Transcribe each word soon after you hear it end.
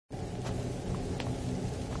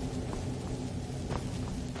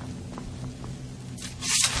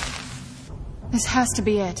This has to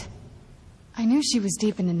be it. I knew she was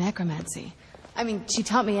deep into necromancy. I mean, she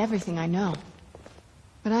taught me everything I know.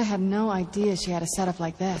 But I had no idea she had a setup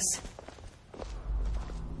like this.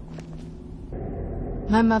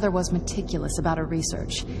 My mother was meticulous about her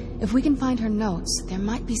research. If we can find her notes, there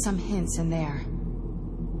might be some hints in there.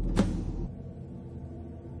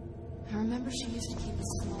 I remember she used to keep a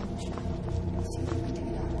small bookshop. Let's see if we can dig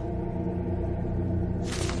it up.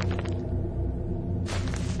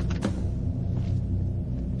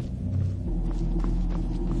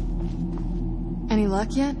 Any luck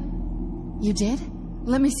yet? You did?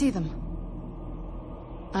 Let me see them.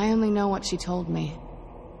 I only know what she told me.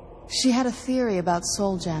 She had a theory about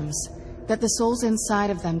soul gems, that the souls inside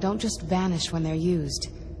of them don't just vanish when they're used.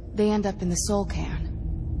 They end up in the soul cairn.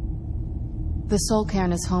 The soul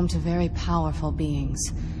cairn is home to very powerful beings.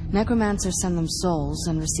 Necromancers send them souls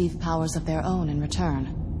and receive powers of their own in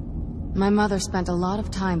return. My mother spent a lot of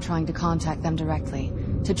time trying to contact them directly,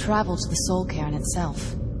 to travel to the soul cairn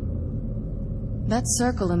itself. That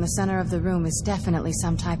circle in the center of the room is definitely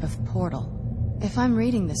some type of portal. If I'm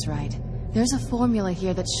reading this right, there's a formula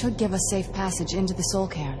here that should give us safe passage into the soul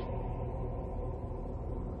cairn.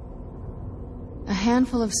 A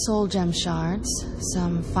handful of soul gem shards,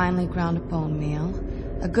 some finely ground bone meal,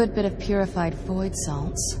 a good bit of purified void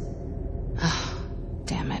salts. Ah,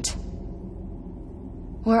 damn it.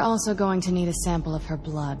 We're also going to need a sample of her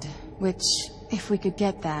blood, which, if we could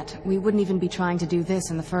get that, we wouldn't even be trying to do this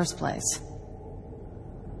in the first place.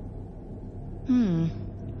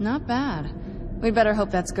 Not bad. We'd better hope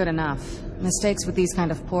that's good enough. Mistakes with these kind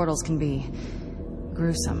of portals can be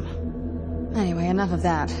gruesome. Anyway, enough of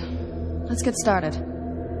that. Let's get started.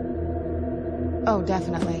 Oh,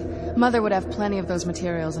 definitely. Mother would have plenty of those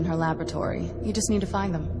materials in her laboratory. You just need to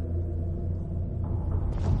find them.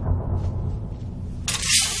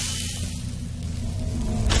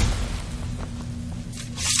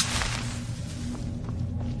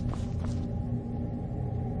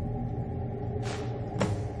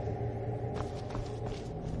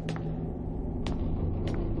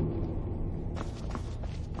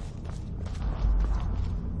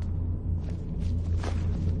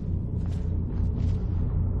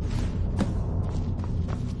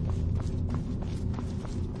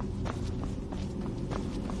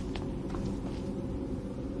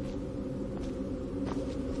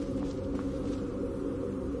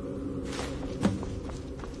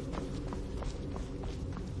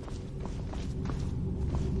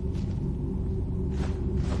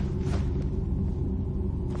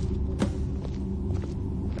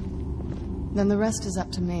 Then the rest is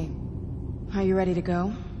up to me. Are you ready to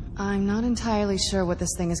go? I'm not entirely sure what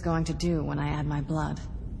this thing is going to do when I add my blood.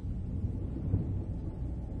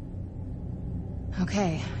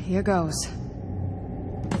 Okay, here goes.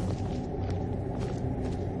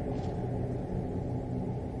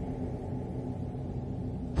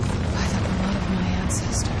 By the blood of my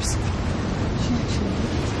ancestors. She actually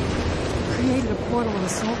created a portal with a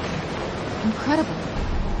soul cairn. Incredible.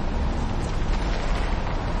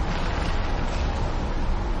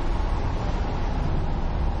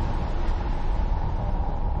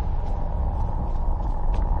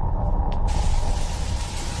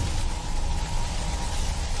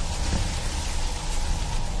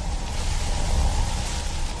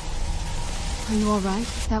 Are you alright?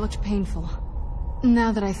 That looked painful.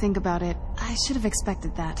 Now that I think about it, I should have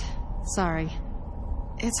expected that. Sorry.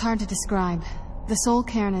 It's hard to describe. The soul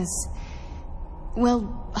cairn is...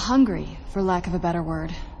 well, hungry, for lack of a better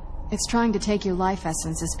word. It's trying to take your life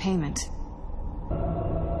essence as payment.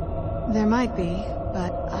 There might be,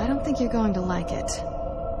 but I don't think you're going to like it.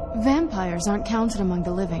 Vampires aren't counted among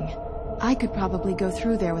the living. I could probably go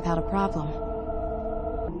through there without a problem.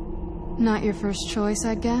 Not your first choice,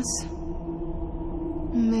 I'd guess?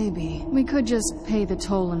 Maybe. We could just pay the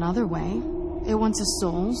toll another way. It wants a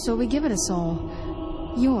soul, so we give it a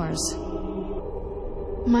soul. Yours.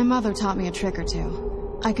 My mother taught me a trick or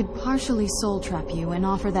two. I could partially soul trap you and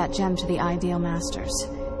offer that gem to the ideal masters.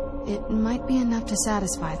 It might be enough to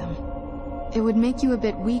satisfy them. It would make you a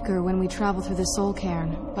bit weaker when we travel through the soul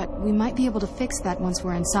cairn, but we might be able to fix that once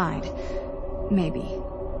we're inside. Maybe.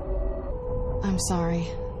 I'm sorry.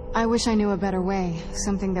 I wish I knew a better way,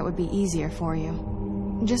 something that would be easier for you.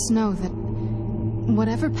 Just know that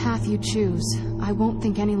whatever path you choose, I won't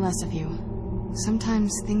think any less of you.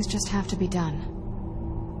 Sometimes things just have to be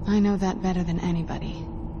done. I know that better than anybody.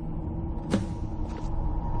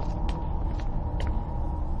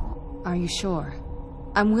 Are you sure?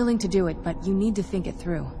 I'm willing to do it, but you need to think it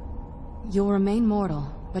through. You'll remain mortal,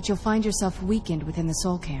 but you'll find yourself weakened within the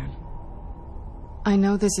soul cairn. I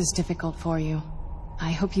know this is difficult for you.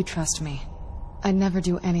 I hope you trust me. I'd never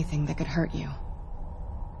do anything that could hurt you.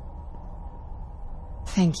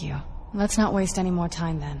 Thank you. Let's not waste any more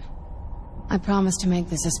time then. I promise to make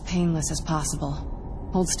this as painless as possible.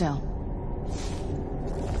 Hold still.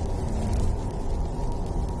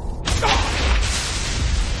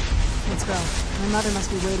 Let's go. My mother must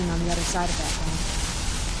be waiting on the other side of that thing.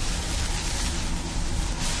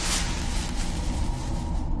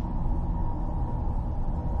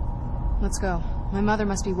 Let's go. My mother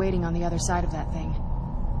must be waiting on the other side of that thing.